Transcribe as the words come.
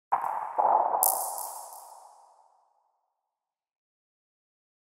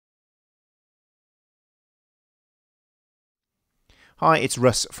Hi, it's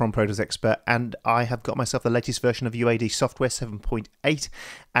Russ from Product Expert, and I have got myself the latest version of UAD software 7.8,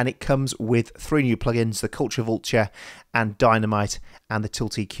 and it comes with 3 new plugins, the Culture Vulture and Dynamite and the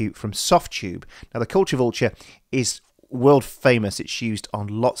Tilt EQ from Softube. Now the Culture Vulture is world famous. It's used on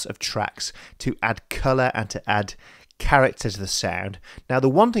lots of tracks to add colour and to add character to the sound. Now the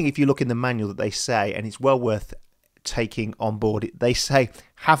one thing, if you look in the manual, that they say, and it's well worth taking on board, they say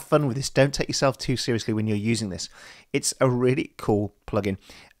have fun with this, don't take yourself too seriously when you're using this. It's a really cool plugin,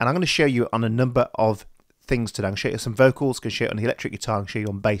 and I'm going to show you on a number of things today. I'm going to show you some vocals, going to show you on the electric guitar, and show you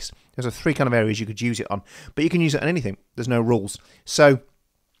on bass. There's 3 kind of areas you could use it on, but you can use it on anything. There's no rules. So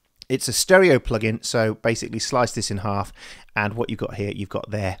it's a stereo plugin, so basically slice this in half, and what you've got here, you've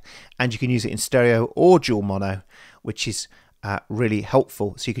got there, and you can use it in stereo or dual mono, which is really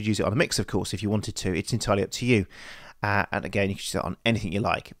helpful. So you could use it on a mix, of course, if you wanted to. It's entirely up to you. And again, you can use it on anything you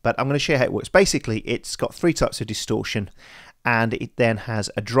like. But I'm going to show you how it works. Basically, it's got 3 types of distortion, and it then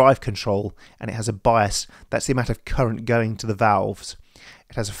has a drive control, and it has a bias. That's the amount of current going to the valves.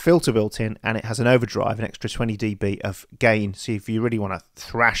 It has a filter built in, and it has an overdrive, an extra 20 dB of gain. So if you really want to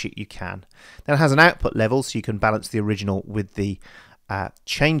thrash it, you can. Then it has an output level, so you can balance the original with the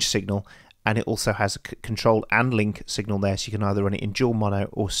change signal. And it also has a control and link signal there, so you can either run it in dual mono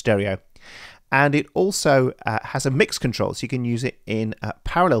or stereo. And it also has a mix control, so you can use it in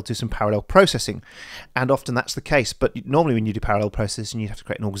parallel to some parallel processing. And often that's the case, but normally when you do parallel processing, you'd have to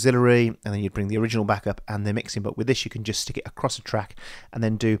create an auxiliary, and then you'd bring the original back up and the mixing. But with this, you can just stick it across a track and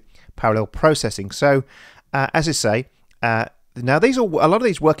then do parallel processing. So as I say, now a lot of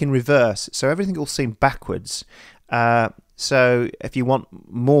these work in reverse, so everything will seem backwards. So if you want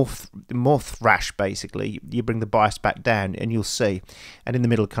more thrash, basically, you bring the bias back down, and you'll see. And in the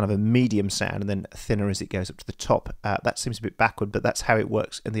middle, kind of a medium sound, and then thinner as it goes up to the top. That seems a bit backward, but that's how it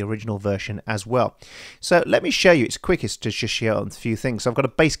works in the original version as well. So let me show you. It's quickest to just show on a few things. So I've got a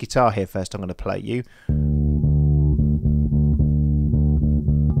bass guitar here first. I'm going to play you.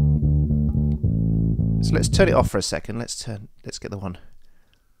 So let's turn it off for a second. Let's get the one.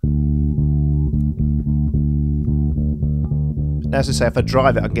 Now, as I say, if I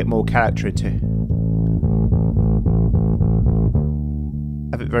drive it, I can get more character into it.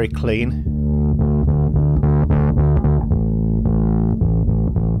 Have it very clean.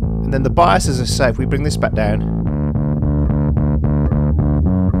 And then the bias, as I say, if we bring this back down.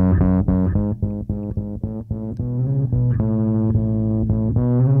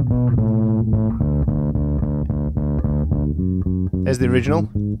 There's the original.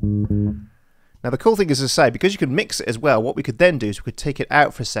 Now the cool thing is, as I say, because you can mix it as well, what we could then do is we could take it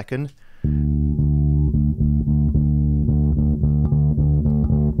out for a second. You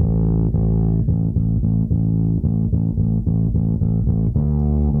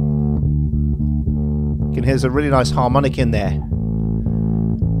can hear there's a really nice harmonic in there.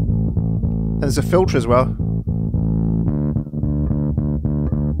 And there's a filter as well.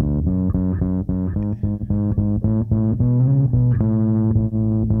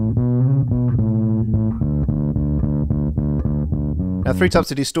 Now 3 types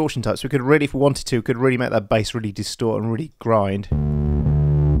of distortion types. We could really, if we wanted to, we could really make that bass really distort and really grind.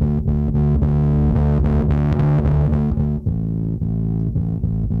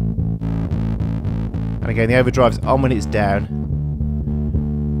 And again, the overdrive's on when it's down.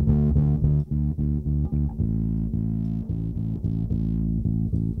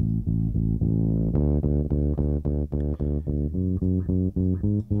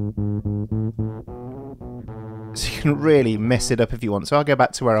 So you can really mess it up if you want. So I'll go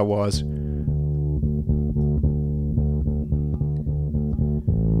back to where I was.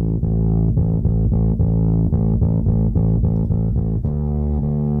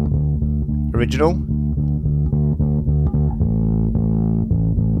 Original.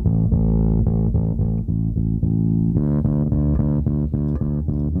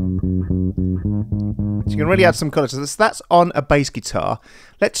 So you can really add some colour to this. That's on a bass guitar.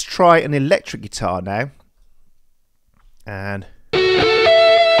 Let's try an electric guitar now. And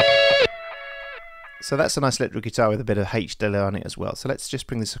so that's a nice electric guitar with a bit of H delay on it as well. So let's just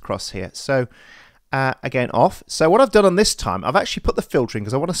bring this across here. So again, off. So what I've done on this time, I've actually put the filter in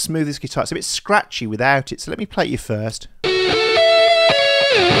because I want to smooth this guitar. It's a bit scratchy without it. So let me play it you first.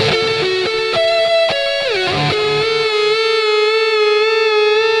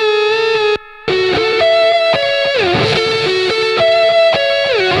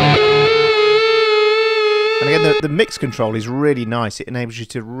 Again, the mix control is really nice. It enables you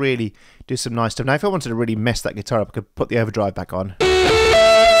to really do some nice stuff. Now, if I wanted to really mess that guitar up, I could put the overdrive back on.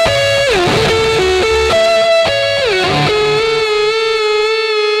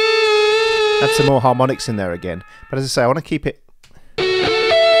 add some more harmonics in there again. But as I say, I want to keep it.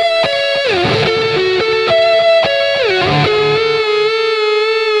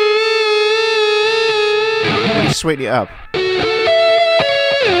 Really sweeten it up.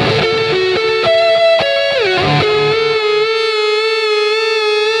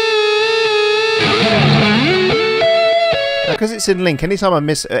 Because it's in link, anytime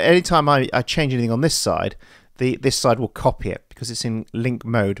I change anything on this side, this side will copy it because it's in link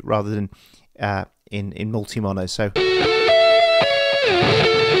mode rather than in multi-mono. So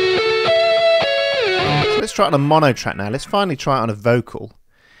let's try it on a mono track now. Let's finally try it on a vocal.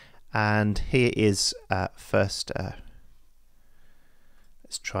 And here is first.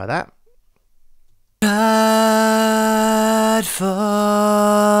 Let's try that. God for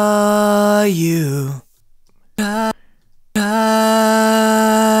you.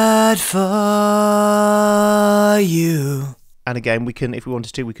 God for you. And again, we can, if we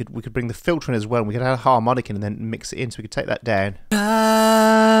wanted to, we could bring the filter in as well. And we could add a harmonic in and then mix it in. So we could take that down.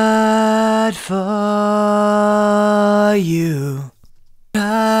 God for you.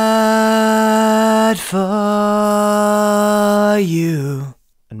 God for you.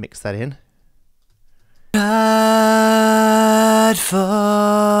 And mix that in. God for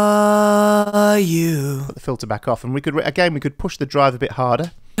you. Put the filter back off, and we could again we could push the drive a bit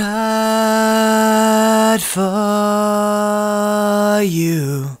harder. God for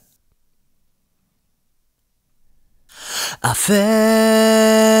you. I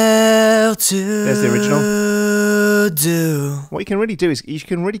failed to. There's the original. Do. What you can really do is you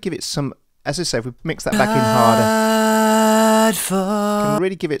can really give it some. As I say, if we mix that back in harder, you can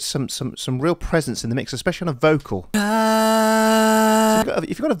really give it some real presence in the mix, especially on a vocal. So if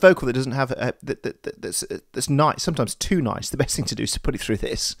you've got a vocal that doesn't have that's nice, sometimes too nice, the best thing to do is to put it through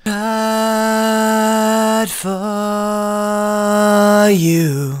this. God for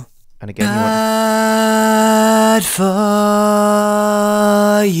you. And again, you want. God for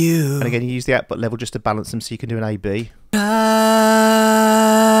you. And again, you use the output level just to balance them, so you can do an A/B.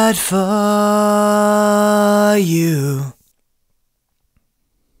 God for you.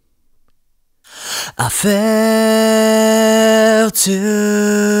 I failed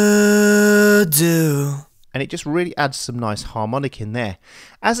to do. And it just really adds some nice harmonic in there.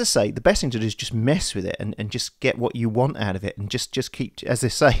 As I say, the best thing to do is just mess with it and just get what you want out of it, and just keep, as they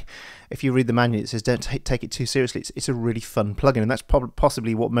say, if you read the manual, it says don't take it too seriously. It's a really fun plugin, and that's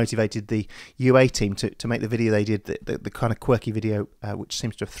possibly what motivated the UA team to make the video they did, the kind of quirky video which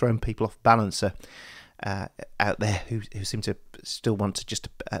seems to have thrown people off balance out there who seem to still want to just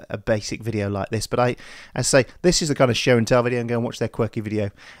a basic video like this. But I say, this is the kind of show and tell video, and go and watch their quirky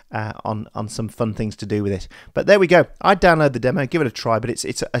video on some fun things to do with it. But there we go. I'd download the demo, give it a try, but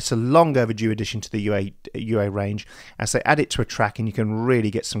it's a long overdue addition to the UA range. I say, add it to a track and you can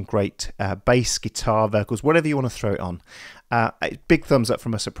really get some great bass, guitar, vocals, whatever you want to throw it on. Big thumbs up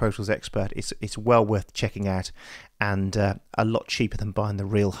from us at Pro Tools Expert. It's well worth checking out, and a lot cheaper than buying the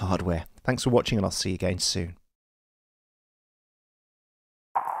real hardware. Thanks for watching, and I'll see you again soon.